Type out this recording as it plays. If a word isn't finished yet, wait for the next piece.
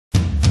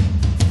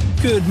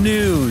Good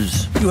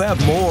news! You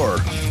have more.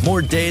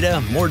 More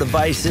data, more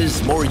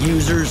devices, more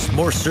users,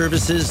 more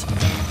services,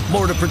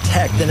 more to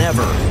protect than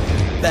ever.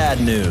 Bad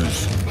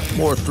news.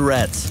 More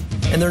threats.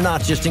 And they're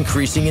not just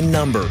increasing in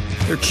number.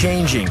 They're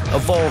changing,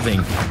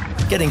 evolving,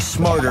 getting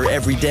smarter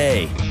every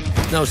day.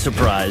 No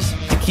surprise.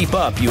 To keep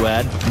up, you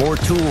add more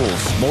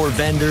tools, more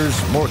vendors,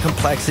 more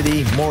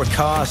complexity, more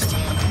cost,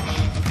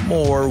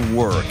 more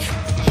work.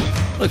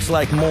 Looks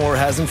like more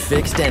hasn't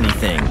fixed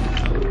anything.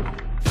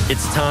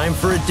 It's time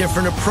for a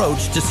different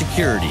approach to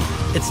security.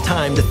 It's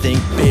time to think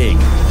big.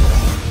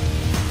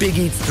 Big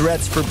eats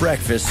threats for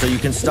breakfast so you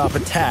can stop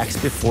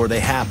attacks before they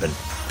happen.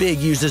 Big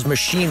uses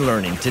machine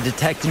learning to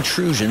detect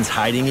intrusions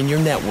hiding in your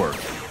network.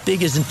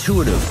 Big is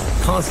intuitive,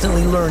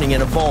 constantly learning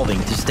and evolving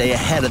to stay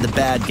ahead of the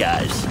bad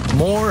guys.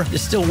 More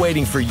is still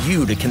waiting for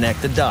you to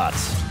connect the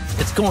dots.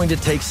 It's going to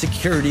take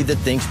security that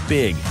thinks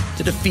big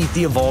to defeat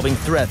the evolving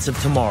threats of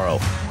tomorrow.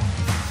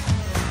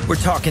 We're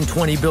talking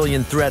 20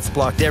 billion threats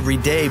blocked every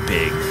day,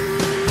 big.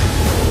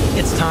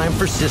 It's time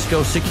for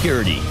Cisco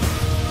Security.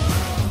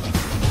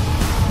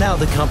 Now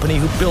the company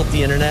who built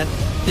the internet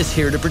is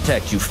here to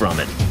protect you from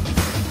it.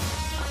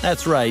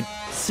 That's right,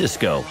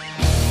 Cisco.